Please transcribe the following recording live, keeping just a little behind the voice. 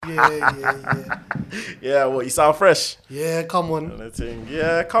Yeah. Yeah, well, you sound fresh. Yeah, come On on. the thing.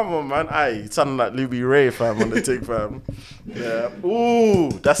 Yeah, come on, man. Aye, you sounding like Louis Ray, fam, on the thing, fam. Yeah. Ooh,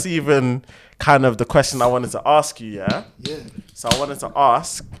 that's even kind of the question I wanted to ask you, yeah? Yeah. So I wanted to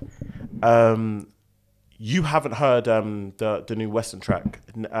ask, you haven't heard the new Western track,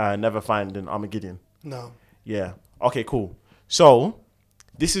 Never Find in Armageddon? No. Yeah. Okay, cool. So,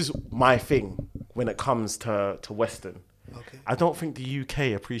 this is my thing when it comes to Western. Okay. I don't think the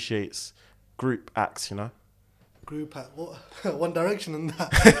UK appreciates group acts, you know? Group at what? One Direction and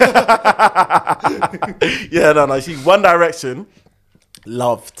that. Yeah, no. See, One Direction,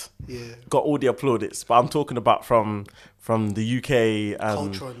 loved. Yeah. Got all the plaudits, but I'm talking about from the UK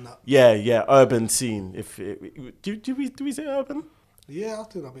Culture and that. yeah, urban scene. If do we say urban? Yeah, I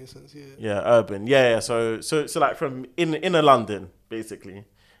think that makes sense. Yeah. Yeah, urban. Yeah. So like from inner London, basically.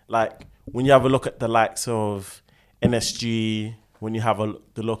 Like when you have a look at the likes of NSG, when you have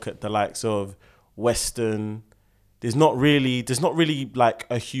the look at the likes of Western, there's not really like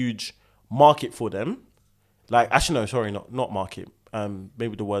a huge market for them. Like actually no, sorry, not market.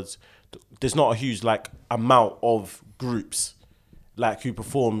 Maybe the words. There's not a huge like amount of groups like who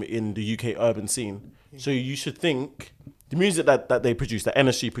perform in the UK urban scene. So you should think the music that they produce, that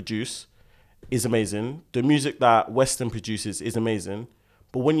NSG produce, is amazing. The music that Western produces is amazing.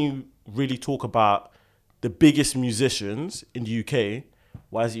 But when you really talk about the biggest musicians in the UK,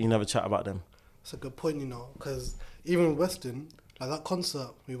 why is it you never chat about them? That's a good point, because even with Western, like that concert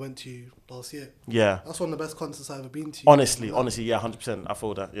we went to last year, Yeah. that's one of the best concerts I've ever been to. Honestly, yeah, 100%. I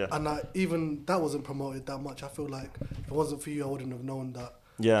feel that, yeah. And even that wasn't promoted that much. I feel like if it wasn't for you, I wouldn't have known that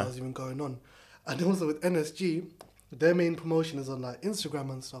Yeah. that was even going on. And also with NSG, their main promotion is on like Instagram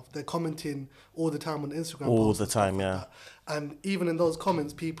and stuff. They're commenting all the time on Instagram. All posts the and stuff time, like yeah. that. And even in those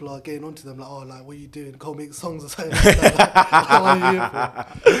comments, people are getting onto them like, oh, like, what are you doing? Go make songs or something like that. Like, what are you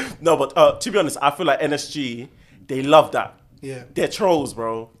here for? No, but to be honest, I feel like NSG, they love that. Yeah. They're trolls,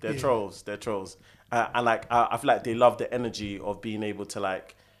 bro. They're Yeah. trolls. They're trolls. And like, I feel like they love the energy of being able to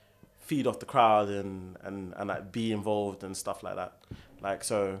like feed off the crowd and like be involved and stuff like that. Like,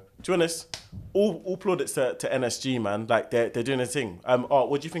 so to be honest, all plaudits to NSG, man. Like they're doing their thing.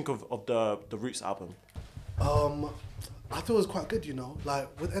 What do you think of the Roots album? I thought it was quite good,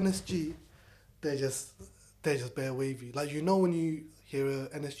 Like with NSG, they're just bare wavy. Like when you hear a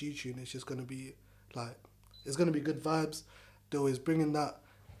NSG tune, it's just gonna be like it's gonna be good vibes. They're always bringing that.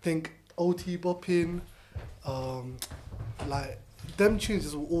 Think OT bopping, like them tunes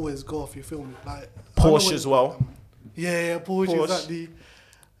just will always go off. You feel me? Like Porsche as well. Yeah, Porsche, Porsche. Exactly.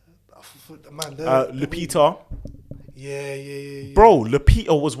 Man, Lupita. Yeah. Bro,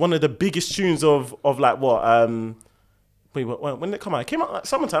 Lupita was one of the biggest tunes of like what? Wait, when did it come out? It came out like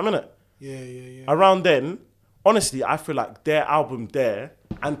summertime, innit? Yeah. Around then, honestly, I feel like their album there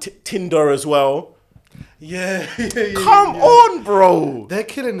and Tinder as well. Yeah. Come on, bro. They're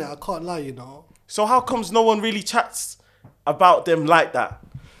killing it. I can't lie, So how comes no one really chats about them like that?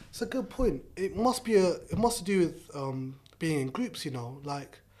 It's a good point. It must to do with being in groups,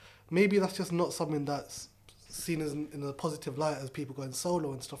 Like maybe that's just not something that's seen as in a positive light as people going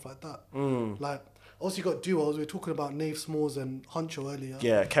solo and stuff like that. Like also you got duos. We were talking about Nave Smalls and Huncho earlier.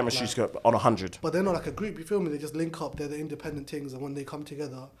 Yeah, chemistry's got on 100. But they're not like a group. You feel me? They just link up. They're the independent things, and when they come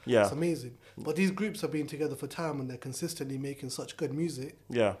together, Yeah. it's amazing. But these groups have been together for time, and they're consistently making such good music.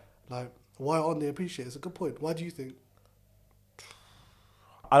 Yeah. Like, why aren't they appreciated? It's a good point. Why do you think?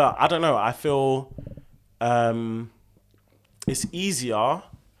 I don't know. I feel it's easier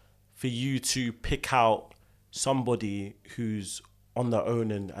for you to pick out somebody who's on their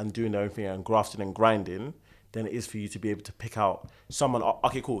own and doing their own thing and grafting and grinding than it is for you to be able to pick out someone.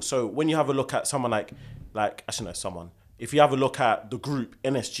 Okay, cool. So when you have a look at someone like actually no, someone. If you have a look at the group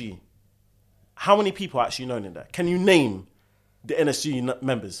NSG, how many people are actually known in there? Can you name the NSG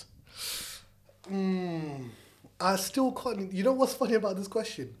members? I still can't. You know what's funny about this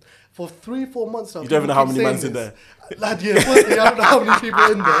question? For 3-4 months now, You don't even know how many people man's keep in saying there. this. Lad, yeah, firstly, I don't know how many people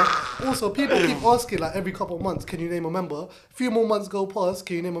in there. Also, people keep asking like every couple of months, can you name a member? A few more months go past,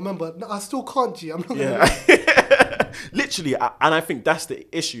 can you name a member? No, I still can't, G. I'm not gonna Yeah. Literally, and I think that's the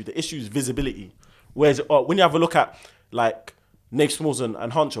issue. The issue is visibility. Whereas when you have a look at like Nave Smalls and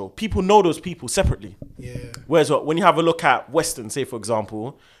Huncho, people know those people separately. Yeah. Whereas when you have a look at Western, say for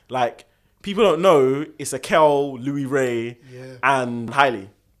example, like people don't know it's Akel, Louis Ray, Yeah. and Hailey.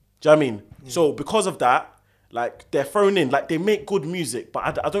 Do you know what I mean? Yeah. So because of that, like they're thrown in, like they make good music,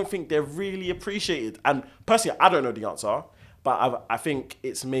 but I don't think they're really appreciated. And personally, I don't know the answer, but I think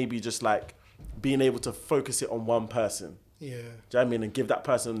it's maybe just like being able to focus it on one person. Yeah. Do you know what I mean? And give that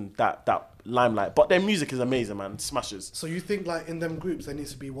person that limelight. But their music is amazing, man. Smashes. So you think like in them groups there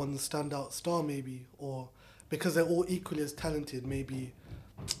needs to be one standout star maybe, or because they're all equally as talented, maybe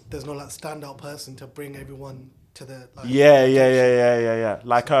there's no like standout person to bring everyone to their like. Yeah.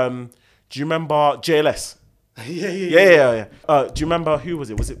 Like do you remember JLS? Yeah. Do you remember who was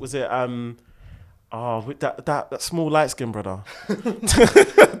it? Was it with that small light skinned brother?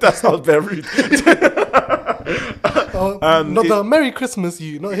 That sounds very rude. Not the Merry Christmas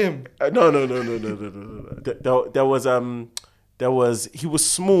you, not him. No. There was he was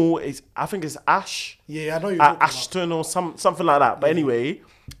small. I think it's Ash. Yeah, I know you're Ashton or something like that. But anyway,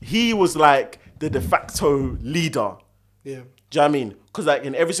 he was like the de facto leader. Yeah. Do you know what I mean? Because like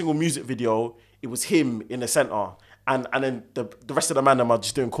in every single music video, it was him in the center, and then the rest of the man are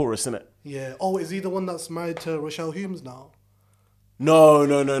just doing chorus, innit? Yeah. Oh, is he the one that's married to Rochelle Humes now? No.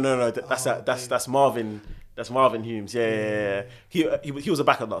 That's Marvin. That's Marvin Humes. Yeah. He was a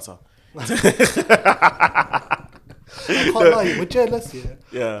backup dancer. I can't lie, with JLS,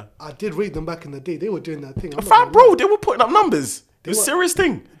 Yeah. I did read them back in the day. They were doing that thing. Bro, they were putting up numbers. It was a serious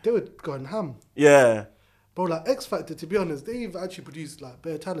thing. They were going ham. Yeah. Bro, like X Factor, to be honest, they've actually produced like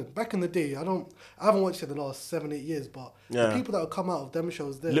better talent. Back in the day, I haven't watched it the last 7-8 years, but the people that have come out of them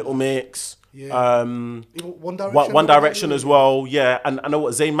shows there. Little Mix. Yeah. Even One Direction. One Direction as well. Yeah. And I know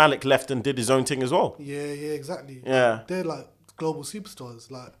what Zayn Malik left and did his own thing as well. Yeah, exactly. Yeah. They're like global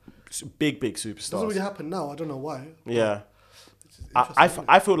superstars. Like big superstars. doesn't really happen now. I don't know why. Yeah.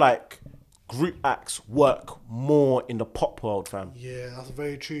 I feel like group acts work more in the pop world, fam. Yeah, that's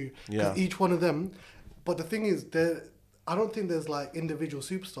very true. Yeah. Because each one of them, but the thing is, I don't think there's like individual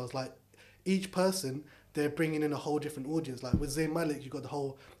superstars. Like each person, they're bringing in a whole different audience. Like with Zayn Malik, you got the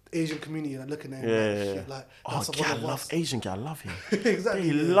whole Asian community like looking at him. Shit, like that's I love Asian guy. I love him. Exactly.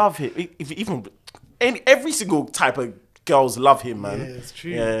 They love him. Even every single type of girls love him, man. Yeah, it's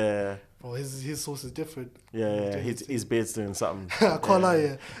true. Yeah. Bro, his source is different. Yeah. His beard's doing something. I can't lie,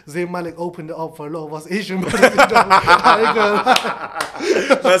 yeah. Zayn Malik opened it up for a lot of us Asian brothers. I ain't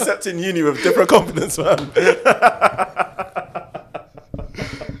gonna lie. Man stepped in uni with different confidence, man.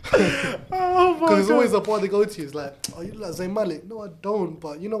 Because it's always the part they go to. It's like, oh, you look like Zayn Malik. No, I don't.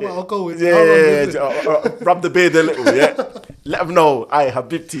 But you know what? I'll go with it. Rub the beard a little, yeah. Let them know. I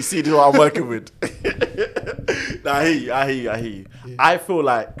Habibti, see what I'm working with. Nah, I hear you. Yeah. I feel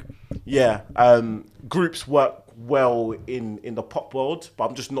like, groups work well in the pop world, but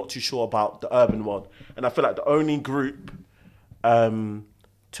I'm just not too sure about the urban world. And I feel like the only group to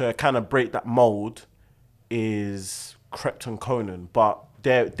kind of break that mold is Krept and Conan, but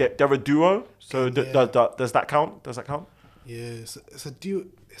they're a duo. So does that count? Yeah, it's a duo.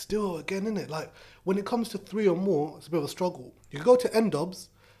 It's duo again, isn't it? Like when it comes to 3 or more, it's a bit of a struggle. You can go to N-Dubs.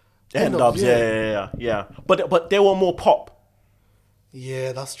 N-Dubs, yeah. But they were more pop.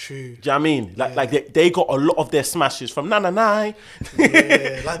 Yeah, that's true. Do you know what I mean? Like they got a lot of their smashes from Na Na Na.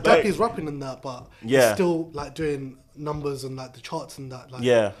 Yeah, like Dappy's rapping and that, but he's still like doing numbers and like the charts and that. Like,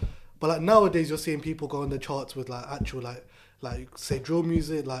 yeah. But like nowadays, you're seeing people go on the charts with like actual like say drill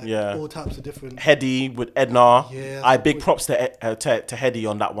music, like all types of different. Heady with Edna. Yeah. Big props to Heady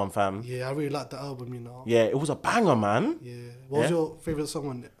on that one, fam. Yeah, I really like the album, you know. Yeah, it was a banger, man. Yeah. What was your favourite song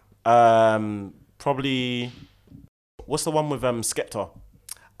on it? Probably. What's the one with Skepta?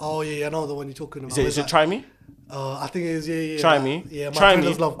 Oh yeah, I know the one you're talking about. Is it Try Me? I think it is. Yeah. Try Me. Yeah, my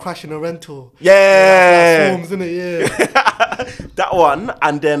friends love Crashing a Rental. Yeah. Forms, isn't it? Yeah. That one,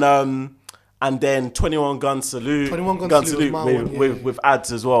 and then 21 Gun Salute. 21 Gun Salute with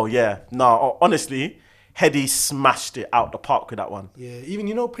ads as well. Yeah. No, honestly, Heady smashed it out the park with that one. Yeah.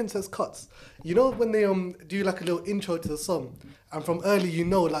 Even Princess Cuts. You know when they do like a little intro to the song, and from early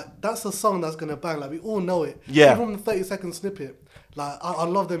like that's a song that's gonna bang. Like we all know it. Yeah. Even from the 30-second snippet. Like I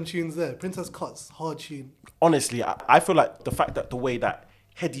love them tunes there. Princess Cuts, hard tune. Honestly, I feel like the fact that the way that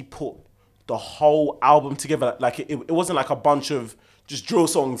Heady put the whole album together, like it wasn't like a bunch of just drill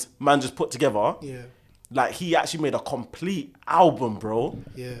songs man just put together. Yeah. Like he actually made a complete album, bro.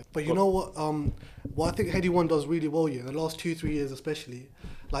 Yeah. But you know what? What I think Heady One does really well, the last 2-3 years especially,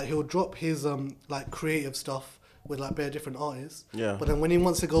 like he'll drop his like creative stuff with like bare different artists. Yeah. But then when he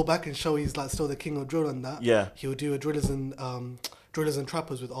wants to go back and show he's like still the king of drill and that, he'll do a Drillers and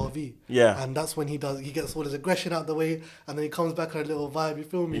Trappers with RV. Yeah. And that's when he gets all his aggression out the way, and then he comes back on a little vibe, you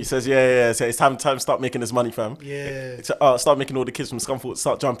feel me? He says, so it's time to start making this money, fam. Yeah. Start making all the kids from Scunthorpe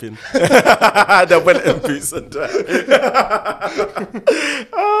start jumping. They're well in boots and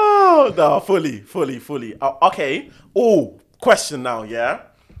oh, no, fully. Okay. Oh, question now, yeah?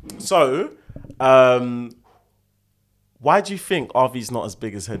 So, why do you think RV's not as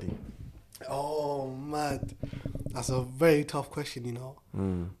big as Heady? Oh, man. That's a very tough question,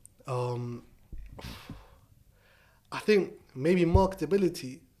 I think maybe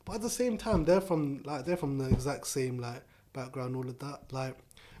marketability, but at the same time, they're from the exact same like background, all of that. Like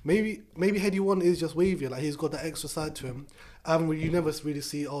maybe Heady One is just wavier. Like he's got that extra side to him. You never really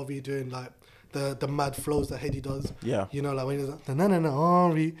see RV doing like the mad flows that Heady does. Yeah. You know, like when he's like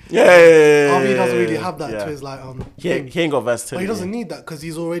RV. Yeah. RV doesn't really have that to his like He ain't got versatility. But he doesn't need that because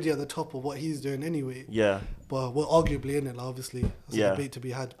he's already at the top of what he's doing anyway. Yeah. But we're arguably in it, like, obviously. There's a debate to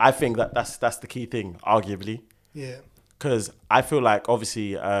be had. I think that's the key thing, arguably. Yeah. Because I feel like,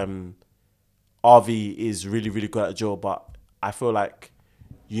 obviously, RV is really, really good at a job, but I feel like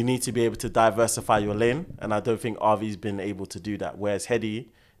you need to be able to diversify your lane, and I don't think RV's been able to do that. Whereas Heady,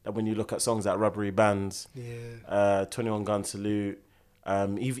 that when you look at songs like Rubbery Bands, 21 Gun Salute,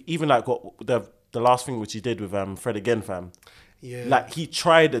 even like what the last thing which he did with Fred Again, fam. Yeah. Like, he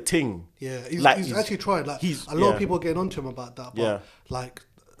tried a thing. Yeah, he's Like, actually tried. Like, a lot of people are getting onto him about that. But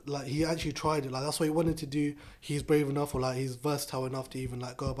like he actually tried it. Like, that's what he wanted to do. He's brave enough, or like he's versatile enough to even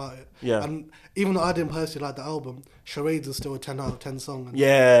like go about it. Yeah. And even though I didn't personally like the album, Charades is still a 10 out of 10 song. And,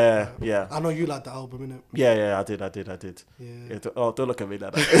 Yeah. I know you like the album, innit? Yeah, I did. Yeah. Don't look at me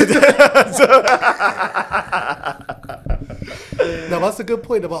like that. No, that's a good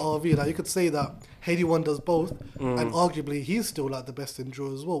point about RV. Like, you could say that Heady One does both, and arguably he's still like the best in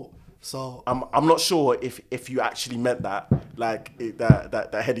drill as well. So I'm not sure if you actually meant that, like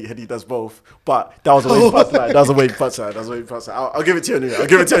that Heady does both, but that was a wave punchline. That was a wave punchline. I'll give it to you anyway.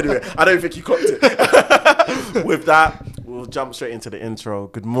 I don't think you cocked it. With that, we'll jump straight into the intro.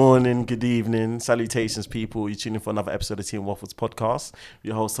 Good morning, good evening, salutations, people. You're tuning for another episode of Tea and Waffles podcast.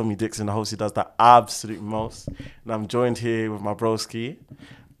 Your host Tommy Dixon, the host who does the absolute most, and I'm joined here with my broski.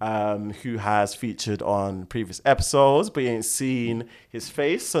 Who has featured on previous episodes, but you ain't seen his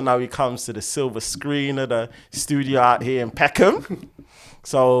face. So now he comes to the silver screen of the studio out here in Peckham.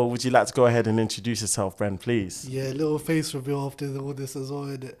 So would you like to go ahead and introduce yourself, Bren, please? yeah, little face reveal after all this as well,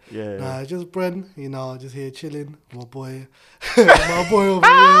 innit? Yeah. Nah, just Bren, just here chilling. My boy. My boy over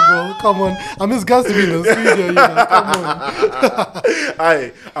here, bro. Come on. I'm just gassed to be in the studio, come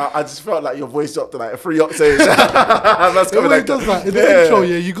on. I just felt like your voice dropped to like a 3 octaves. That's coming like does that. In the intro,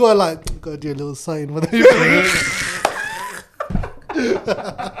 you gotta do a little sign.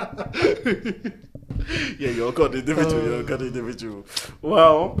 Yeah, you're a god individual.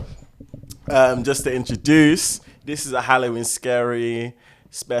 Well, just to introduce, this is a Halloween scary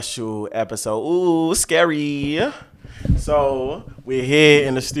special episode. Ooh, scary. So we're here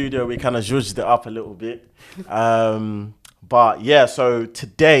in the studio. We kind of zhuzhed it up a little bit. But yeah, so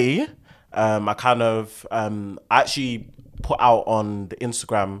today, I actually put out on the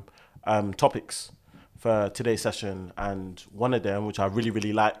Instagram topics for today's session, and one of them, which I really,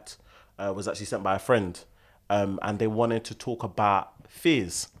 really liked, was actually sent by a friend, and they wanted to talk about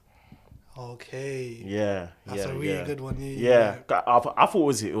fears. Okay. Yeah, that's a really good one. Yeah. I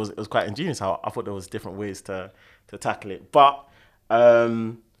thought it was quite ingenious. I thought there was different ways to tackle it, but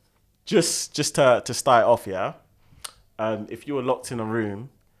just to start off, if you were locked in a room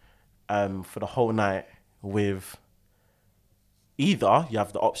for the whole night with either, you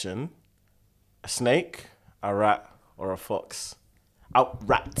have the option, a snake, a rat, or a fox.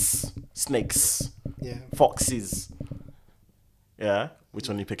 Rats, snakes, foxes. Yeah, which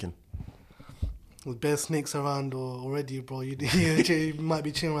one are you picking? With bare snakes around already, bro, you might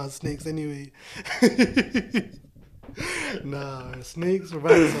be chilling around snakes anyway. Nah, snakes,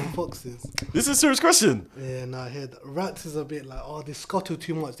 rats, and foxes. This is a serious question. Yeah, nah, I hear that. Rats is a bit like, they scuttle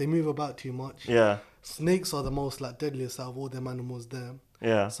too much, they move about too much. Yeah. Snakes are the most like deadliest out of all them animals there.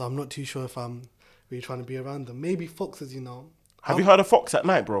 Yeah. So I'm not too sure if I'm really trying to be around them. Maybe foxes, Have you heard of fox at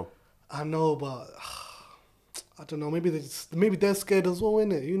night, bro? I know, but I don't know. Maybe they're scared as well,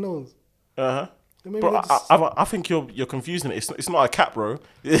 innit? Who knows? Uh-huh. Bro, I think you're confusing it. It's not a cat, bro.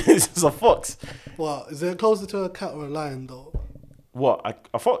 It's a fox. What? Is it closer to a cat or a lion, though? What?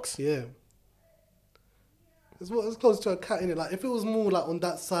 A fox? Yeah. It's close to a cat, innit? Like, if it was more like on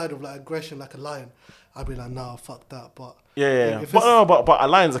that side of like aggression, like a lion, I'd be like, nah, fuck that. But yeah. But a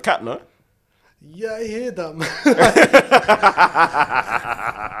lion's a cat, no? Yeah, I hear that, man.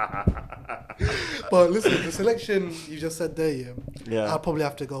 But listen, the selection you just said there, I'd probably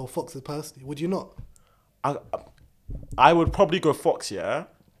have to go foxes personally. Would you not? I would probably go fox, yeah.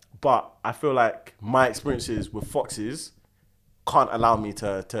 But I feel like my experiences with foxes can't allow me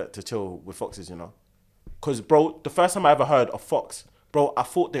to chill with foxes, Because, bro, the first time I ever heard of fox, bro, I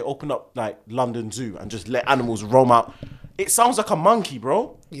thought they opened up like London Zoo and just let animals roam out. It sounds like a monkey,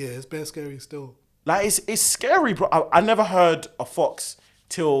 bro. Yeah, it's bare scary still. Like, it's scary, bro. I never heard a fox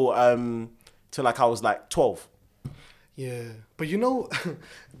till like I was like 12. Yeah, but you know,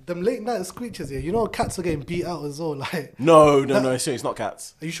 them late night screeches here. You know, cats are getting beat out as well. Like, No, it's not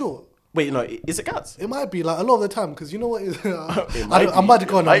cats. are you sure? Wait, no, is it cats? It might be like a lot of the time because you know what is. might I'm about to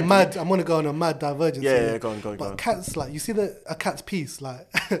go on be. a mad. I'm gonna go on a mad divergence. Yeah, here. go on. But cats, like, you see a cat's piece,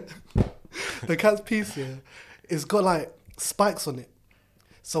 like the cat's piece here, it's got like spikes on it.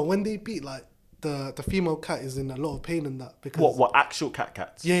 So when they beat, like the female cat is in a lot of pain in that because What actual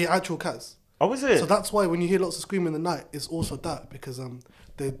cats? yeah, actual cats. Oh, is it? So that's why when you hear lots of screaming in the night, it's also that because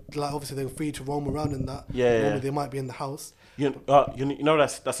they like obviously they're free to roam around in that. Yeah, Normally yeah. they might be in the house. You know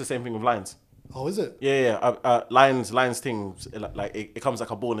that's the same thing with lions. Oh, is it? Yeah. Lions things like it comes like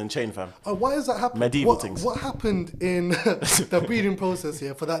a ball and chain, fam. Oh, why is that happening? Medieval things. What happened in the breeding process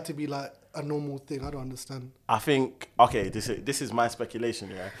here for that to be like a normal thing? I don't understand. I think this is my speculation.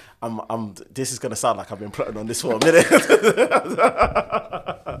 Yeah, this is gonna sound like I've been plotting on this for a minute,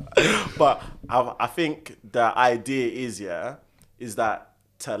 but I think the idea is that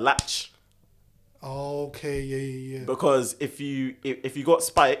to latch. Okay, yeah. Because if you got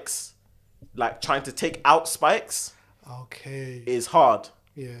spikes, like trying to take out spikes Okay. is hard.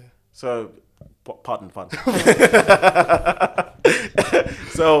 Yeah. So, pardon fun.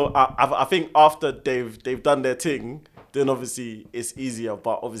 So I think after they've done their thing, then obviously it's easier.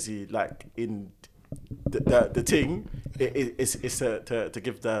 But obviously, like in the thing, it's to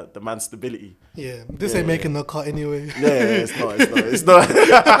give the man stability. Yeah. This ain't making the cut anyway. Yeah, it's not.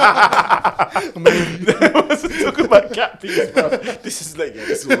 Talking about cat peas, bro. This is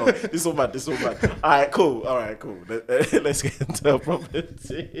all mad. All right, cool. Let's get into a proper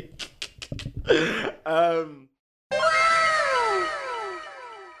thing.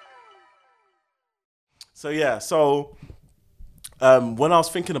 So when I was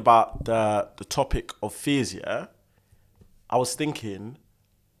thinking about the topic of fears, I was thinking,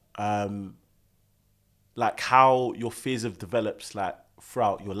 like how your fears have developed like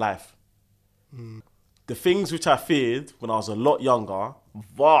throughout your life. The things which I feared when I was a lot younger,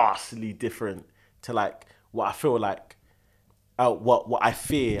 vastly different to like what I feel like, what I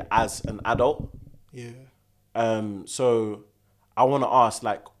fear as an adult. Yeah. So I want to ask,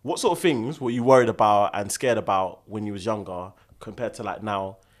 like, what sort of things were you worried about and scared about when you was younger compared to like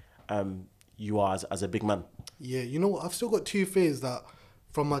now, you are as a big man? Yeah. You know what? I've still got two fears that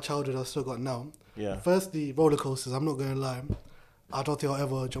from my childhood I've still got now. Yeah. Firstly, roller coasters. I'm not going to lie. I don't think I'll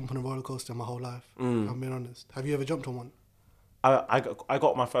ever jump on a roller coaster in my whole life. I'm being honest. Have you ever jumped on one? I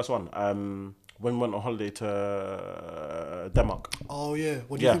got my first one when we went on holiday to Denmark. Oh yeah.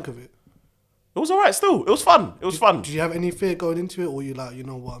 What do you think of it? It was alright still. It was fun. Did you have any fear going into it, or you like, you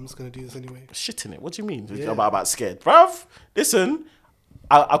know what, I'm just gonna do this anyway? Shit in it. What do you mean? Yeah. About scared, bruv? Listen,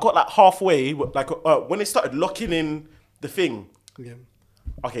 I got like halfway, like when they started locking in the thing. Yeah.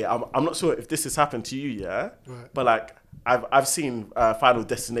 Okay, I'm not sure if this has happened to you, yeah. Right. But like I've seen Final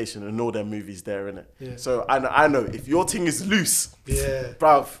Destination and all their movies there, innit? Yeah. So I know if your thing is loose, Yeah.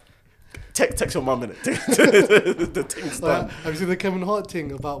 bruv, text your mum, innit? The thing's done. Have you seen the Kevin Hart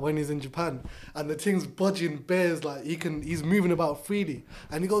thing about when he's in Japan and the thing's budging bears, like he's moving about freely,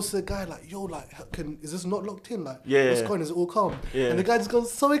 and he goes to the guy like, yo, like, is this not locked in? Like, what's going on? Is it all calm? Yeah. And the guy just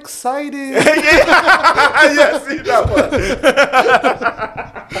goes, so excited. Yeah, see that one.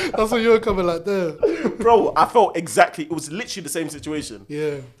 That's what you're coming like there. Bro, I felt exactly, it was literally the same situation.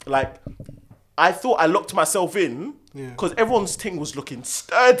 Yeah. Like, I thought I locked myself in because everyone's thing was looking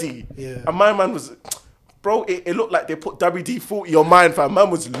sturdy. Yeah. And my man was, bro, it looked like they put WD-40 on mine, fam. Man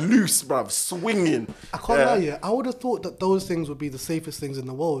was loose, bruv, swinging. I can't lie, I would have thought that those things would be the safest things in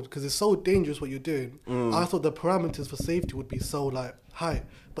the world because it's so dangerous what you're doing. I thought the parameters for safety would be so like high.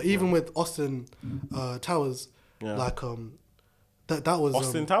 But even with Austin Towers, like that was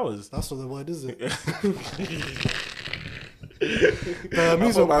Austin Towers? That's not the word, is it? The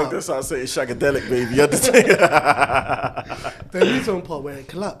amusement park. I'm going to start saying shagadelic, baby. You understand? The amusement park where it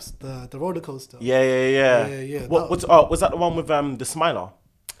collapsed, the roller coaster. Yeah. Was that the one with the Smiler?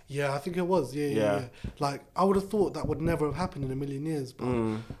 Yeah, I think it was. Yeah. Like, I would have thought that would never have happened in a million years, but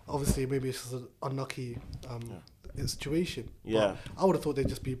obviously maybe it's just an unlucky situation. Yeah. But I would have thought they'd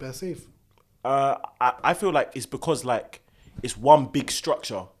just be bare safe. I feel like it's because like it's one big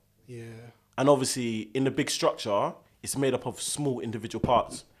structure. Yeah. And obviously in the big structure, it's made up of small individual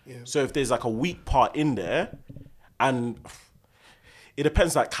parts. Yeah. So if there's like a weak part in there, and it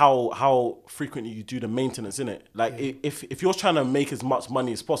depends like how frequently you do the maintenance in it. Like if you're trying to make as much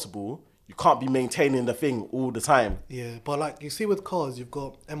money as possible, you can't be maintaining the thing all the time. Yeah, but like you see with cars, you've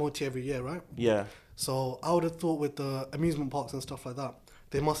got MOT every year, right? Yeah. So I would have thought with the amusement parks and stuff like that,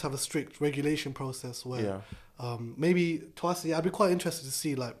 they must have a strict regulation process where maybe twice a year. I'd be quite interested to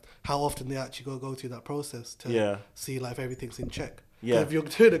see like how often they actually go through that process to see like if everything's in check. Yeah. If you're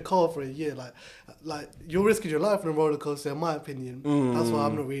doing a car for a year, like you're risking your life on a roller coaster. In my opinion, that's why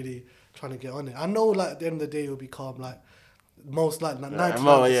I'm not really trying to get on it. I know like at the end of the day it'll be calm. Like most likely, 99%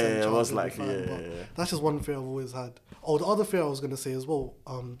 most chance likely, it'll be fine, yeah. That's just one fear I've always had. Oh, the other fear I was gonna say as well,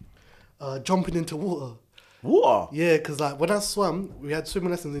 jumping into water. Water? Yeah, because like when I swam, we had swimming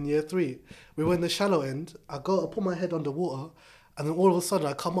lessons in year 3. We were in the shallow end. I put my head underwater, and then all of a sudden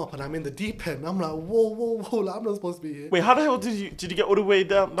I come up and I'm in the deep end. I'm like, whoa, like, I'm not supposed to be here. Wait, how the hell did you get all the way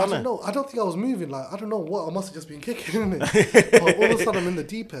down I there? don't know. I don't think I was moving. Like, I don't know what. I must have just been kicking, innit? But all of a sudden I'm in the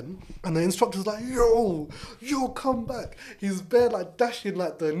deep end, and the instructor's like, yo, come back. He's bare like dashing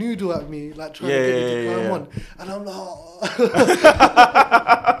like the noodle at me, like trying to get me to climb on. And I'm like,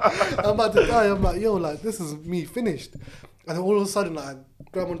 I'm about to die. I'm like, yo, like this is me finished. And then all of a sudden like, I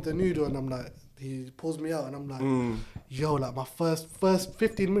grab onto the noodle and I'm like, he pulls me out and I'm like, yo, like my first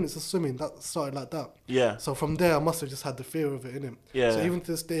 15 minutes of swimming, that started like that. Yeah. So from there, I must have just had the fear of it, innit? Yeah. So even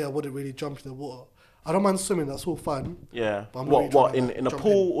to this day, I wouldn't really jump in the water. I don't mind swimming, that's all fine. Yeah. But I'm not really What trying to, in a jump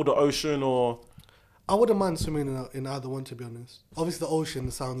pool or the ocean or? I wouldn't mind swimming in either one, to be honest. Obviously, the ocean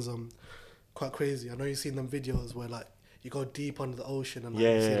sounds quite crazy. I know you've seen them videos where like you go deep under the ocean and like,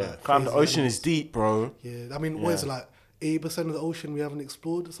 you see, like, Kind of the ocean animals. is deep, bro. Yeah, I mean, what is it, like 80% of the ocean we haven't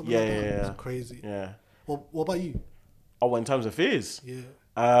explored or something like that? Yeah. It's crazy. Yeah. What about you? Oh, in terms of fears? Yeah.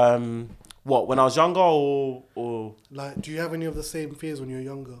 What, when I was younger or? Like, do you have any of the same fears when you were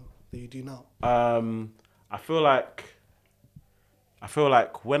younger that you do now? I feel like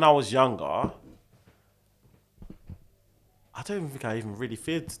when I was younger, I don't even think I even really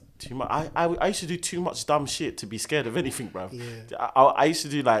feared too much. I used to do too much dumb shit to be scared of anything, bro. Yeah. I used to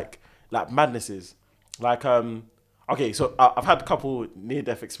do like madnesses. Like, okay, so I've had a couple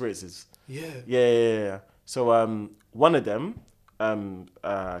near-death experiences. Yeah. So one of them, kind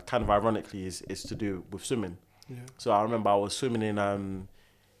of ironically, is to do with swimming. Yeah. So I remember I was swimming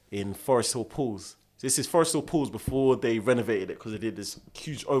in Forest Hill pools. This is Forest Hill pools before they renovated it because they did this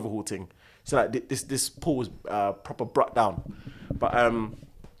huge overhaul thing. So like this pool was proper brought down, but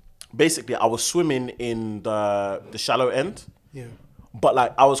basically I was swimming in the shallow end. Yeah. But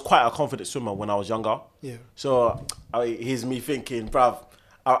like I was quite a confident swimmer when I was younger. Yeah. So here's me thinking, bruv,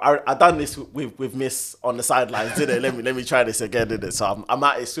 I done this with Miss on the sidelines, didn't it? Let me try this again, didn't it? So I'm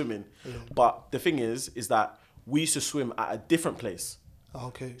out here swimming. Yeah. But the thing is that we used to swim at a different place.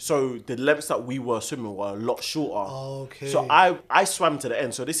 Okay. So the lengths that we were swimming were a lot shorter. Okay. So I swam to the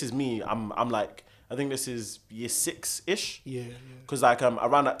end. So this is me. I'm like, I think this is year 6-ish. Yeah. Because like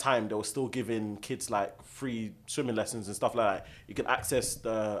around that time they were still giving kids like free swimming lessons and stuff like that. You can access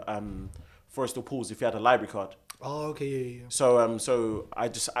the Forest Hill pools if you had a library card. Oh, okay, yeah. So I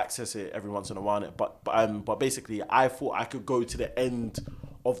just access it every once in a while. But basically I thought I could go to the end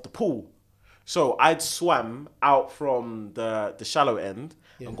of the pool. So I'd swam out from the shallow end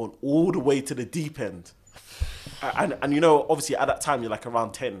and gone all the way to the deep end. And you know, obviously at that time you're like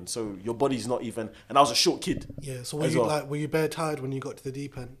around 10, so your body's not even. And I was a short kid. Yeah. So were you bare tired when you got to the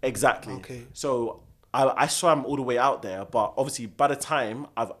deep end? Exactly. Okay. So I swam all the way out there, but obviously by the time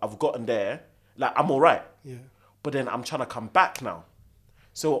I've gotten there, like I'm all right. Yeah. But then I'm trying to come back now.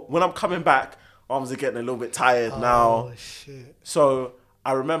 So when I'm coming back, arms are getting a little bit tired now. Oh shit. So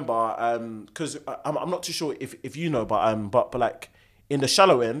I remember, because I'm not too sure if you know, but like in the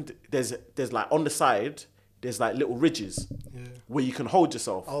shallow end, there's like on the side, there's like little ridges where you can hold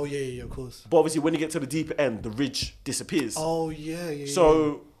yourself. Oh yeah, of course. But obviously when you get to the deep end, the ridge disappears. Oh yeah.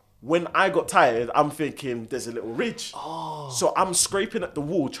 So when I got tired, I'm thinking there's a little ridge. Oh. So I'm scraping at the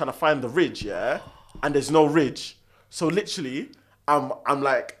wall trying to find the ridge, and there's no ridge. So literally, I'm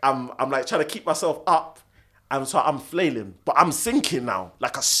like trying to keep myself up. And so I'm flailing, but I'm sinking now,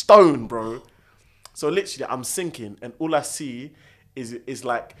 like a stone, bro. So literally, I'm sinking, and all I see is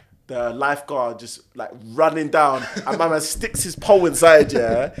like the lifeguard just like running down, and my man sticks his pole inside,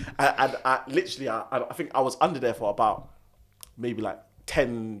 and I literally, I think I was under there for about maybe like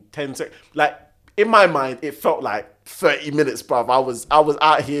 10 seconds. Like in my mind, it felt like 30 minutes, bruv. I was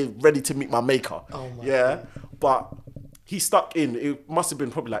out here ready to meet my maker. Oh my God. But he stuck in, it must have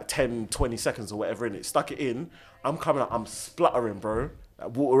been probably like 10, 20 seconds or whatever in it. Stuck it in. I'm coming out, I'm spluttering, bro.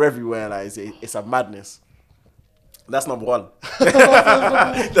 Like water everywhere, like it's a madness. That's number one.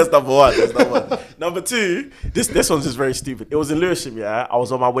 That's number one. Number two, this one's just very stupid. It was in Lewisham, I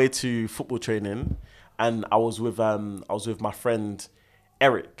was on my way to football training and I was with my friend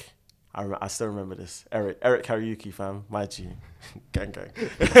Eric. I still remember this. Eric Karaoke, fam. My G. Gang.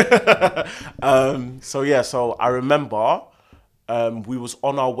 So I remember we was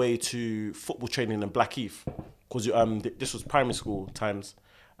on our way to football training in Blackheath. because this was primary school times,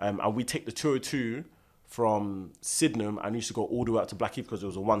 and we take the 202 from Sydenham and used to go all the way up to Blackheath because it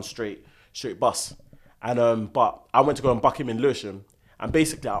was a one straight bus. And but I went to go and buck him in Lewisham, and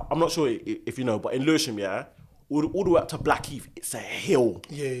basically I'm not sure if you know, but in Lewisham, yeah, all the way up to Blackheath, it's a hill.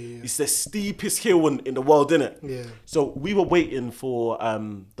 Yeah. It's the steepest hill in the world, innit? Yeah. So we were waiting for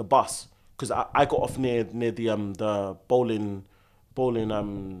the bus because I got off near the bowling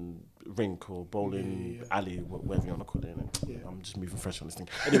rink or bowling alley, whatever you want to call it. Yeah. I'm just moving fresh on this thing.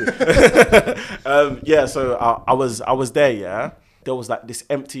 Anyway, so I was there. Yeah, there was like this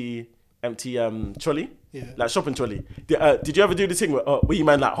empty trolley. Yeah. Like shopping trolley. Did you ever do the thing where you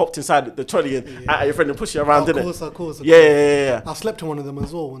man like hopped inside the trolley and at your friend and push you around, didn't it? Of course. Yeah. I slept in one of them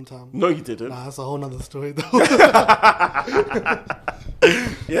as well one time. No, you didn't. Nah, that's a whole nother story though.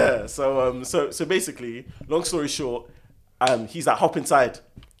 Yeah. So basically, long story short, he's like hop inside.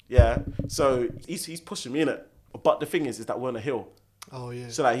 Yeah. So he's pushing me in it. But the thing is that we're on a hill. Oh yeah.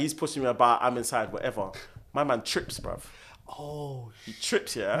 So like he's pushing me about, I'm inside, whatever. My man trips, bruv. Oh, he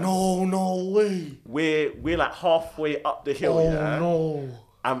trips, yeah. No way. We're like halfway up the hill, yeah. Oh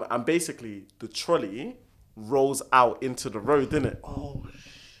no. And basically the trolley rolls out into the road, innit? Oh.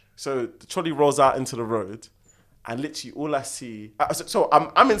 So the trolley rolls out into the road, and literally all I see. So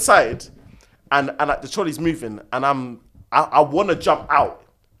I'm inside, and like the trolley's moving, and I want to jump out.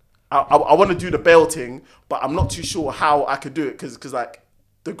 I want to do the bail thing, but I'm not too sure how I could do it because like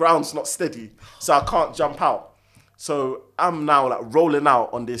the ground's not steady, so I can't jump out. So I'm now like rolling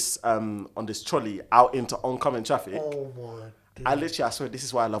out on this trolley out into oncoming traffic. Oh my! I swear, this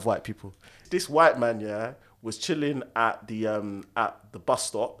is why I love white people. This white man, yeah, was chilling at the bus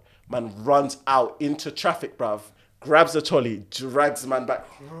stop. Man runs out into traffic, bruv. Grabs the trolley, drags the man back.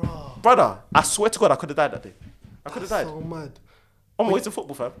 Brother, I swear to God, I could have died that day. I could have died. So mad. On my way to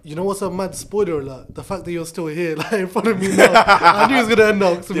football, fam. You know what's a mad spoiler alert? The fact that you're still here, like in front of me now. I knew it was gonna end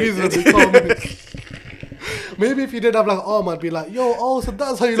up some reasonably calm. Maybe if you did have like an arm, I'd be like, so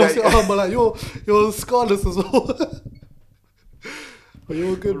that's how you lost your arm, but like you're scarless as well. But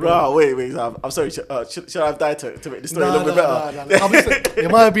you're good, bro. Wait, I'm sorry. Should I have died to make the story a little bit better?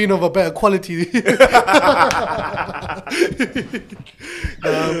 It might have been of a better quality.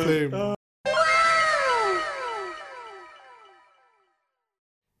 I'm playing, bro.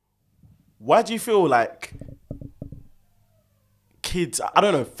 Why do you feel like kids, I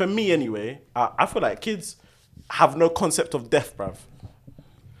don't know, for me anyway, I feel like kids have no concept of death, bruv.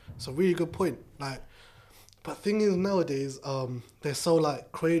 It's a really good point. Like, but thing is nowadays, they're so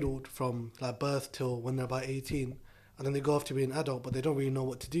like cradled from like birth till when they're about 18, and then they go off to be an adult, but they don't really know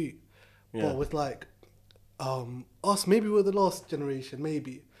what to do. Yeah. But with like us, maybe we're the last generation,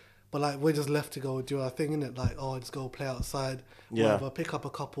 maybe. But like we're just left to go do our thing, innit? Like, just go play outside, whatever, pick up a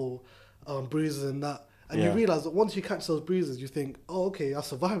couple bruises and that. And you realise that once you catch those bruises, you think, okay, I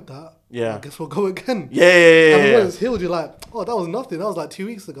survived that. Yeah. I guess we'll go again. Yeah. And when it's healed, you're like, that was nothing. That was like 2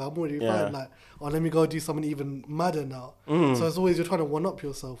 weeks ago. I'm already fine. Like, let me go do something even madder now. So it's always you're trying to one-up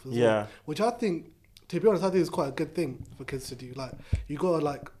yourself as well. Which I think, to be honest, I think is quite a good thing for kids to do. Like, you got to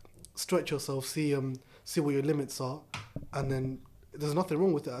like stretch yourself, see what your limits are. And then there's nothing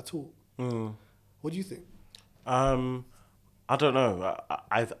wrong with it at all. What do you think? I don't know.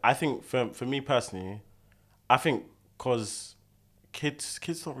 I think for me personally, I think because kids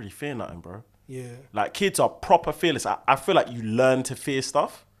don't really fear nothing, bro. Yeah. Like kids are proper fearless. I feel like you learn to fear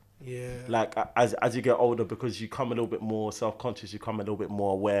stuff. Yeah. Like as you get older, because you come a little bit more self-conscious, you come a little bit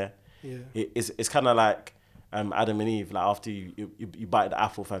more aware. Yeah. It's kind of like Adam and Eve. Like after you bite the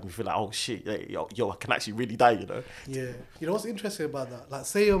apple, fam, you feel like, oh shit, yo, I can actually really die, you know. Yeah. You know what's interesting about that? Like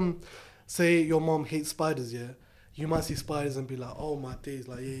say your mom hates spiders, yeah. You might see spiders and be like, oh my days,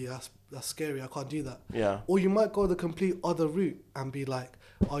 like that's scary, I can't do that. Yeah. Or you might go the complete other route and be like,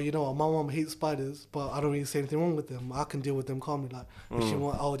 you know what, my mom hates spiders, but I don't really say anything wrong with them. I can deal with them calmly. Like, if she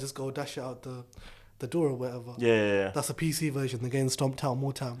want, I'll just go dash it out the door or whatever. Yeah. That's a PC version. They're getting stomped out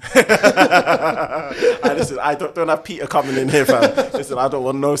more time. Listen, I don't have Peter coming in here, fam. Listen, I don't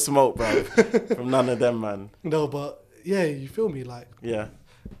want no smoke, bro, from none of them, man. No, but yeah, you feel me? Like, yeah.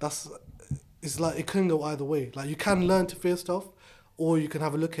 It's like it can go either way. Like you can learn to fear stuff, or you can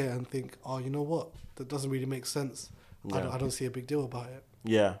have a look at it and think, you know what, that doesn't really make sense. Yeah. I don't see a big deal about it.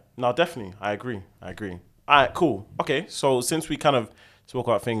 Yeah, no, definitely, I agree. All right, cool. Okay, so since we kind of spoke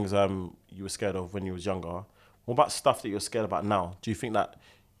about things you were scared of when you was younger, what about stuff that you're scared about now? Do you think that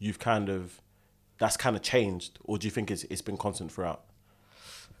that's kind of changed, or do you think it's been constant throughout?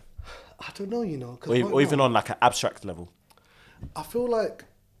 I don't know, you know, or even on like an abstract level. I feel like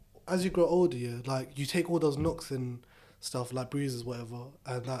as you grow older, like you take all those knocks and stuff, like bruises, whatever,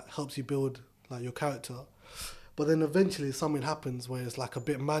 and that helps you build like your character. But then eventually something happens where it's like a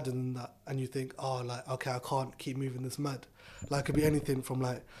bit madder than that, and you think, oh, like, okay, I can't keep moving this mad. Like, it could be anything from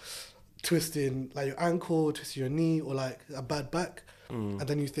like twisting like your ankle, twisting your knee, or like a bad back. And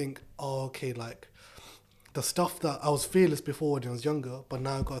then you think, oh, okay, like the stuff that I was fearless before when I was younger, but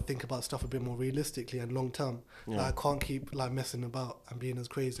now I've got to think about stuff a bit more realistically and long term. Yeah. Like, I can't keep like messing about and being as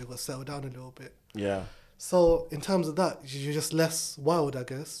crazy. I've got to settle down a little bit. Yeah. So in terms of that, you're just less wild, I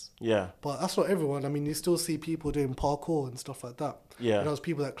guess. Yeah. But that's not everyone. I mean, you still see people doing parkour and stuff like that. Yeah. You know, there's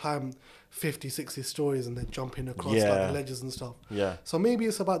people that climb 50, 60 stories and then jumping across Yeah. like the ledges and stuff. Yeah. So maybe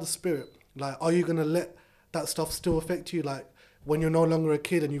it's about the spirit. Like, are you going to let that stuff still affect you? Like, when you're no longer a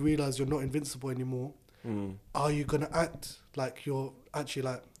kid and you realize you're not invincible anymore, are you going to act like you're actually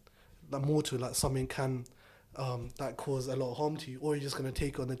like mortal, like something can that cause a lot of harm to you? Or are you just going to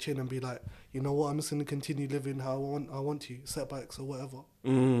take it on the chin and be like, you know what, I'm just going to continue living how I want to, setbacks or whatever.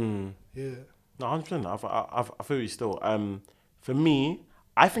 Yeah. No, 100%. I feel you still. For me,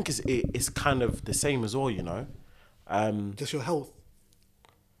 I think it's kind of the same as well, you know. Just your health.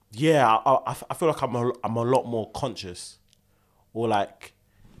 Yeah, I feel like I'm a lot more conscious, or like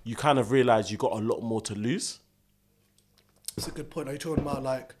you kind of realize you got a lot more to lose. That's a good point. Are you talking about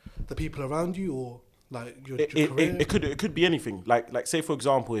like the people around you, or like your career? It could be anything. Like say for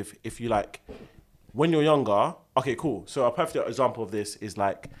example, if you like when you're younger. Okay, cool. So a perfect example of this is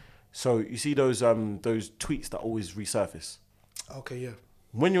like, so you see those tweets that always resurface. Okay, yeah.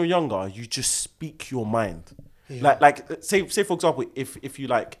 When you're younger, you just speak your mind. Yeah. Like say for example, if you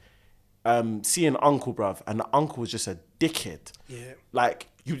like see an uncle, bruv, and the uncle was just a dickhead. Yeah. Like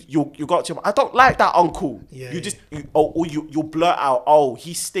you got to him, I don't like that uncle. Yeah. You'll blurt out, oh,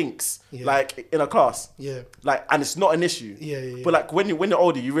 he stinks. Yeah. Like in a class. Yeah. Like, and it's not an issue. Yeah. But like when you're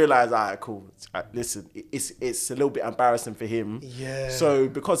older, you realize, alright, cool. Listen, it's a little bit embarrassing for him. Yeah. So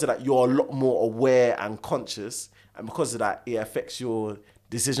because of that, you're a lot more aware and conscious, and because of that, it affects your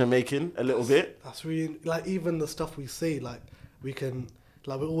decision making a little bit. That's really, like, even the stuff we say, like, we can,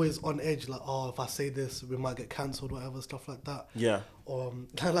 like, we're always on edge, like, oh, if I say this, we might get cancelled, whatever, stuff like that. Yeah. Or,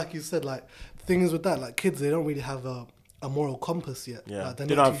 like you said, like, things with that, like, kids, they don't really have a moral compass yet. Yeah. Like, They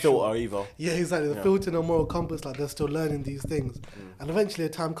not don't have too filter sure. either. Yeah, exactly. The filter and the moral compass, like, they're still learning these things. And eventually a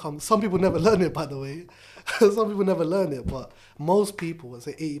time comes, some people never learn it, by the way. Some people never learn it, but most people, let's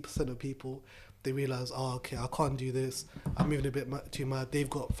say 80% of people, they realize, oh, okay, I can't do this. I'm moving a bit too mad. They've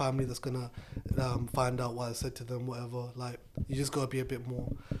got family that's going to find out what I said to them, whatever. Like, you just got to be a bit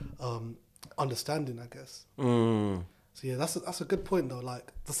more understanding, I guess. So, yeah, that's a good point, though.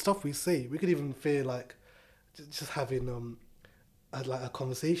 Like, the stuff we say, we could even fear, like, just having like a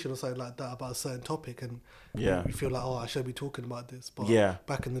conversation or something like that about a certain topic. And we feel like, oh, I should be talking about this. But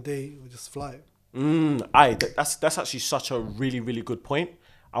back in the day, we just fly. That's actually such a really, really good point.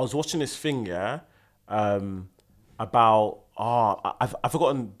 I was watching this thing, about I've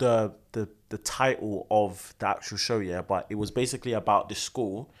forgotten the title of the actual show, but it was basically about this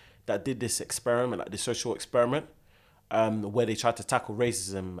school that did this experiment, like this social experiment, where they tried to tackle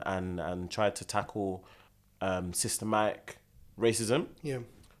racism and tried to tackle systematic racism. Yeah.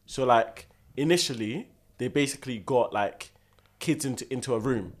 So like initially they basically got like kids into a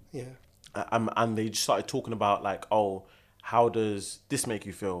room. Yeah. And they just started talking about like, oh, how does this make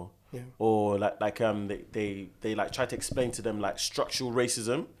you feel? Yeah. Or they like try to explain to them like structural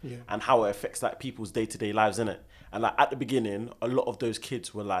racism Yeah. and how it affects like people's day-to-day lives, innit? And like at the beginning, a lot of those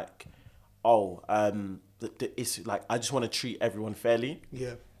kids were like, oh, it's like I just want to treat everyone fairly.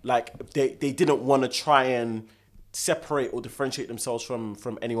 Yeah. Like they didn't want to try and separate or differentiate themselves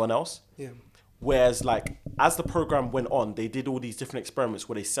from anyone else. Yeah. Whereas like as the program went on, they did all these different experiments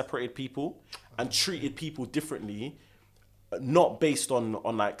where they separated people and treated people differently, not based on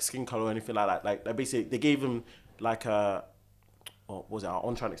like skin color or anything like that. Like they basically they gave them like what was it?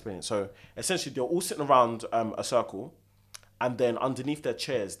 I'm trying to explain it. So essentially they're all sitting around a circle, and then underneath their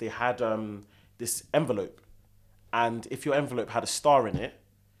chairs they had this envelope, and if your envelope had a star in it,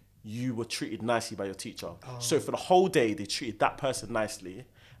 you were treated nicely by your teacher. So for the whole day they treated that person nicely,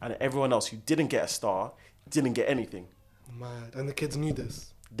 and everyone else who didn't get a star didn't get anything. Mad. And the kids knew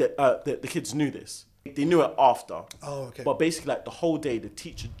this? The kids knew this. They knew it after. Oh, okay. But basically, like the whole day, the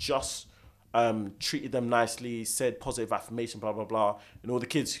teacher just treated them nicely, said positive affirmation, blah, blah, blah. And all the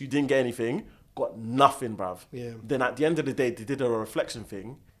kids who didn't get anything got nothing, bruv. Yeah. Then at the end of the day, they did a reflection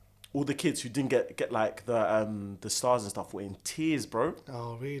thing. All the kids who didn't get like the stars and stuff were in tears, bro.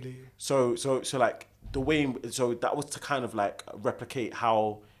 Oh, really? So like the way, so that was to kind of like replicate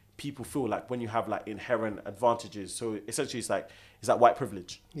how people feel like when you have like inherent advantages. So essentially it's like white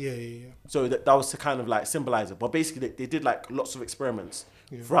privilege. Yeah. So that was to kind of like symbolize it. But basically they did like lots of experiments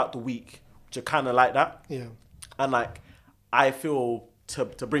throughout the week, which are kind of like that. Yeah. And like, I feel to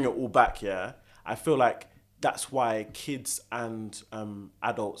bring it all back, yeah, I feel like that's why kids and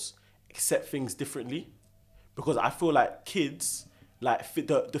adults accept things differently, because I feel like kids, like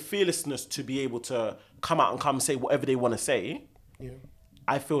the fearlessness to be able to come out and say whatever they want to say. Yeah.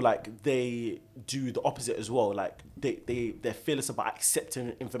 I feel like they do the opposite as well. Like they're fearless about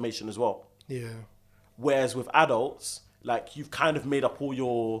accepting information as well. Yeah. Whereas with adults, like you've kind of made up all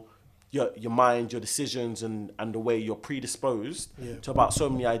your mind, your decisions, and the way you're predisposed to about so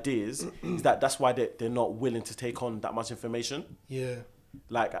many ideas. Is that's why they're not willing to take on that much information. Yeah.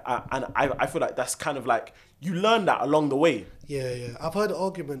 Like I feel like that's kind of like you learn that along the way. Yeah, yeah. I've heard an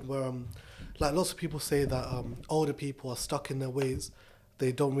argument where like lots of people say that older people are stuck in their ways.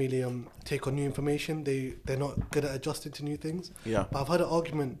 They don't really take on new information. They're not good at adjusting to new things. Yeah. But I've heard an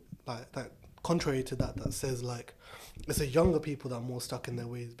argument like that contrary to that says like it's the younger people that are more stuck in their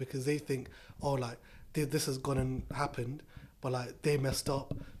ways, because they think, oh, like this has gone and happened, but like they messed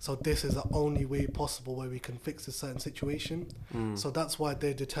up, so this is the only way possible where we can fix a certain situation. So that's why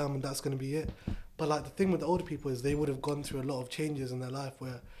they're determined that's going to be it. But like the thing with the older people is they would have gone through a lot of changes in their life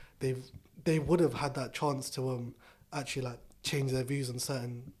where they would have had that chance to actually like change their views on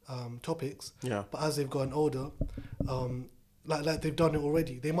certain topics. Yeah. But as they've gotten older, like they've done it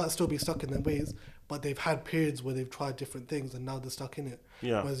already. They might still be stuck in their ways, but they've had periods where they've tried different things and now they're stuck in it.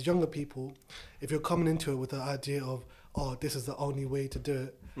 Yeah. Whereas younger people, if you're coming into it with the idea of, oh, this is the only way to do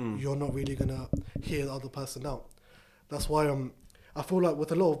it, you're not really gonna hear the other person out. That's why I feel like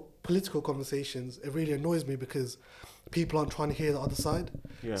with a lot of political conversations, it really annoys me because people aren't trying to hear the other side.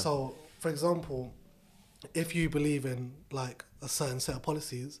 Yeah. So, for example, if you believe in like a certain set of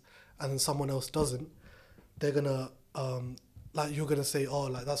policies and then someone else doesn't, they're gonna like you're gonna say, oh,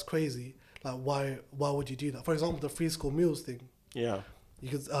 like that's crazy. Like why would you do that? For example, the free school meals thing. Yeah. You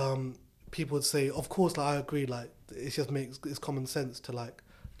could people would say, of course, like I agree. Like it's common sense to like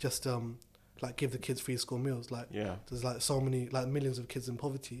just like give the kids free school meals. Like there's like so many like millions of kids in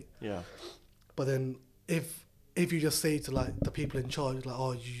poverty. Yeah. But then if you just say to like the people in charge, like,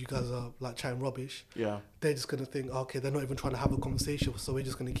 oh, you guys are like chatting rubbish, they're just gonna think, okay, they're not even trying to have a conversation, so we're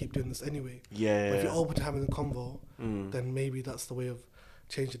just gonna keep doing this anyway. But if you're open to having a convo, then maybe that's the way of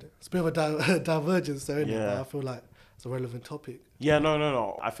changing it. It's a bit of a divergence there, isn't it? But I feel like it's a relevant topic. Yeah,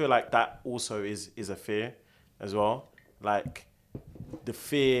 no. I feel like that also is a fear as well. Like the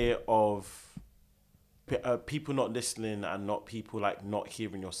fear of people not listening and not people like not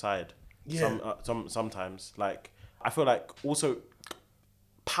hearing your side. Yeah. Sometimes, like, I feel like also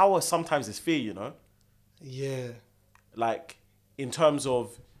power sometimes is fear, you know? Yeah. Like, in terms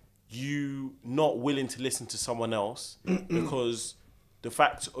of you not willing to listen to someone else because the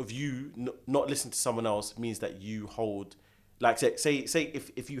fact of you not listening to someone else means that you hold, like, say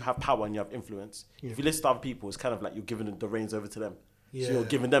if you have power and you have influence, if you listen to other people, it's kind of like you're giving the reins over to them. Yeah. So you're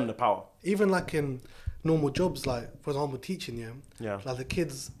giving them the power. Even like in normal jobs, like, for example, teaching, like the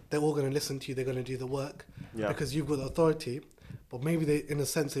kids, they're all going to listen to you, they're going to do the work because you've got the authority, but maybe they, in a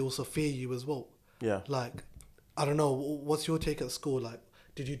sense, they also fear you as well. Yeah. Like, I don't know, what's your take at school? Like,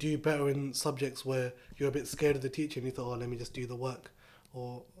 did you do better in subjects where you're a bit scared of the teacher and you thought, oh, let me just do the work?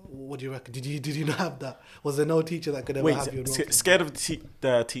 Or what do you reckon? Did you not have that? Was there no teacher that could ever have you? Scared of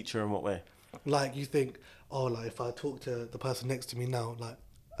the teacher in what way? Like, you think, oh, like, if I talk to the person next to me now, like,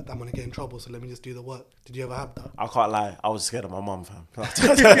 I'm going to get in trouble, so let me just do the work. Did you ever have that? I can't lie. I was scared of my mum, fam.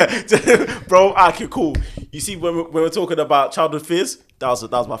 Bro, okay, cool. You see, when we're talking about childhood fears, that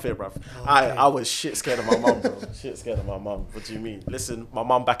was my fear, bruv. Okay. I was shit scared of my mum, bro. Shit scared of my mum. What do you mean? Listen, my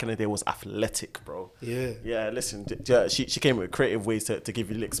mum back in the day was athletic, bro. Yeah. Yeah, listen, she came with creative ways to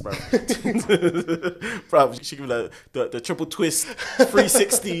give you licks, bro. Bro, she gave you the triple twist,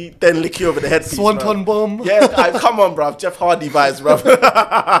 360, then lick you over the head. Swanton bomb. Yeah, come on, bruv. Jeff Hardy vibes,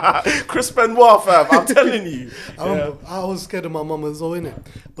 bruv. Chris Benoit, fam. I'm telling you. I was scared of my mum as well, innit?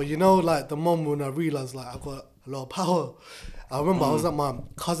 But you know, like, the mum, when I realised, like, I've got a lot of power. I remember I was at my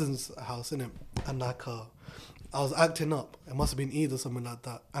cousin's house, innit? And, like, I was acting up. It must have been Eid or something like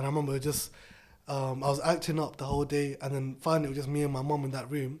that. And I remember just, I was acting up the whole day. And then finally, it was just me and my mum in that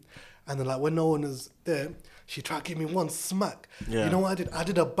room. And then, like, when no one was there, she tried to give me one smack. Yeah. You know what I did? I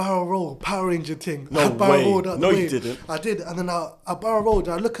did a barrel roll, Power Ranger thing. No way. No, you didn't. I did. And then I barrel rolled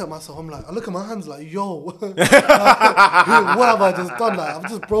and I look at myself. I look at my hands like, yo. What have I just done? Like, I've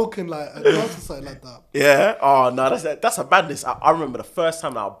just broken, like, a glass or something like that. Yeah? Oh, no, that's a madness. I remember the first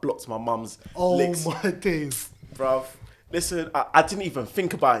time that I blocked my mum's licks. Oh, my days. Bruv. Listen, I didn't even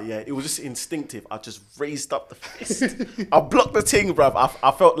think about it yet. It was just instinctive. I just raised up the fist. I blocked the thing, bruv.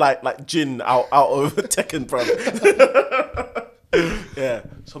 I felt like Jin out of Tekken, bruv. Yeah.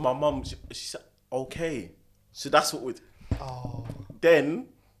 So my mum, she said, okay. So that's what would. Oh. Then,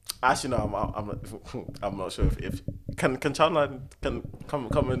 actually, no, I'm not sure if can Childline can come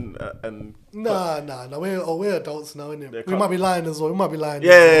and Nah. We're adults now, innit? We can't- might be lying as well. We might be lying.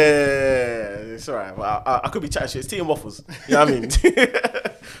 yeah, it's alright. Well, I could be chatting shit. It's tea and waffles. You know what I mean?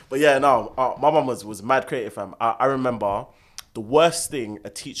 But yeah, no, my mum was mad creative, fam. I remember the worst thing a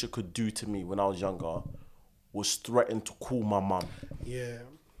teacher could do to me when I was younger was threaten to call my mum. Yeah.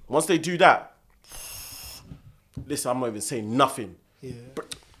 Once they do that, listen, I'm not even saying nothing. Yeah.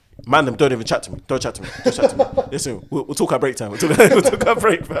 Man, them don't even chat to me. Don't chat to me. Don't chat to me. Listen, we'll talk at break time. We'll talk at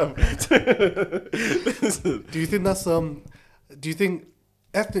break, fam. Listen. Do you think that's Do you think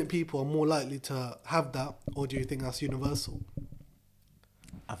ethnic people are more likely to have that, or do you think that's universal?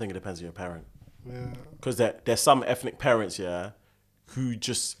 I think it depends on your parent. Yeah. Because there's some ethnic parents, yeah, who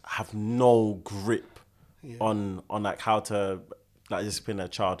just have no grip on like how to like discipline their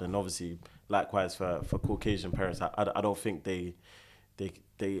child, and obviously likewise for Caucasian parents, I don't think they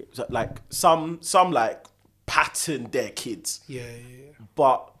like some like pattern their kids, Yeah.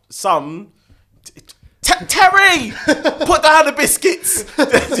 but some. Terry, put down the biscuits. Do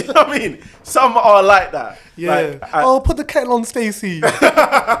you know what I mean? Some are like that. Yeah. Like, Put the kettle on, Stacey.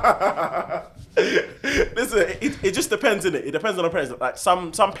 listen, it just depends, innit? It depends on the parents. Like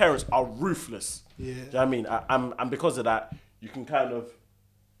some parents are ruthless. Yeah. Do you know what I mean? And because of that, you can kind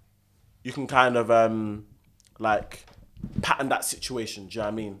of like pattern that situation. Do you know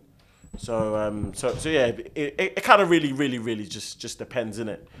what I mean? So yeah, it kind of really just depends,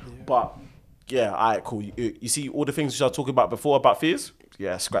 innit? Yeah. But yeah, alright, cool. You see all the things which I was talking about before about fears?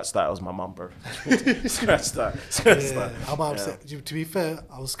 Yeah, scratch that. It was my mum, bro. Scratch that. I'm upset. To be fair,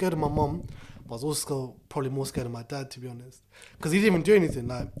 I was scared of my mum, but I was also probably more scared of my dad, to be honest. Because he didn't even do anything.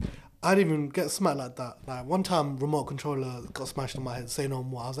 Like, I didn't even get smacked like that. Like, one time, remote controller got smashed on my head, say no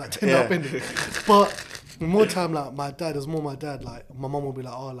more. I was like, turn up in it. But more time, like, my dad, it was more my dad. Like, my mum would be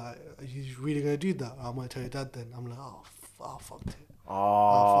like, oh, like, are you really going to do that? I'm going to tell your dad then. I'm like, oh, fucked it.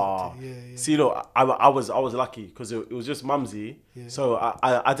 Oh, yeah. See, look, I was lucky because it was just Mumsy, so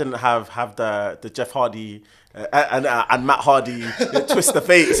I didn't have the Jeff Hardy and Matt Hardy twist the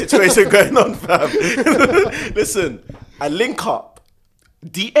fate situation going on, fam. Listen, I link up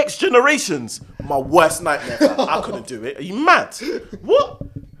DX Generations, my worst nightmare, fam. I couldn't do it. Are you mad? What?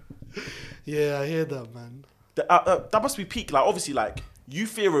 Yeah, I hear that, man. That must be peak. Like, obviously, like you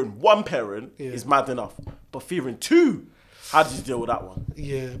fearing one parent is mad enough, but fearing two. How did you deal with that one?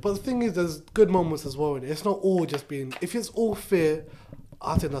 Yeah, but the thing is, there's good moments as well. It's not all just being. If it's all fear,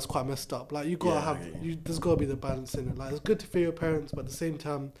 I think that's quite messed up. Like, you gotta there's gotta be the balance in it. Like, it's good to fear your parents, but at the same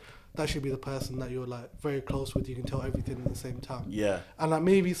time, that should be the person that you're like very close with. You can tell everything at the same time. Yeah. And like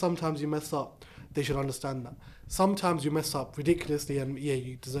maybe sometimes you mess up, they should understand that. Sometimes you mess up ridiculously, and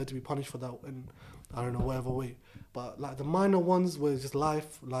you deserve to be punished for that in, I don't know, whatever way. But like the minor ones where it's just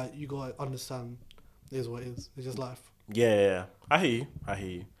life, like you gotta understand, it is what it is. It's just life. Yeah. I hear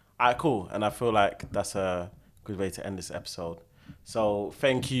you. Alright, cool. And I feel like that's a good way to end this episode. So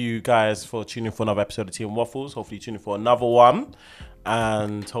thank you guys for tuning for another episode of Tea and Waffles. Hopefully tune in for another one.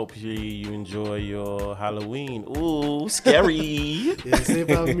 And hopefully you enjoy your Halloween. Ooh, scary. Yeah, save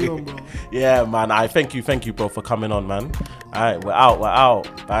that me on, bro. Yeah, man. I thank you, bro, for coming on, man. Alright, we're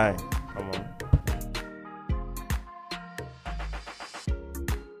out. Bang. Come on.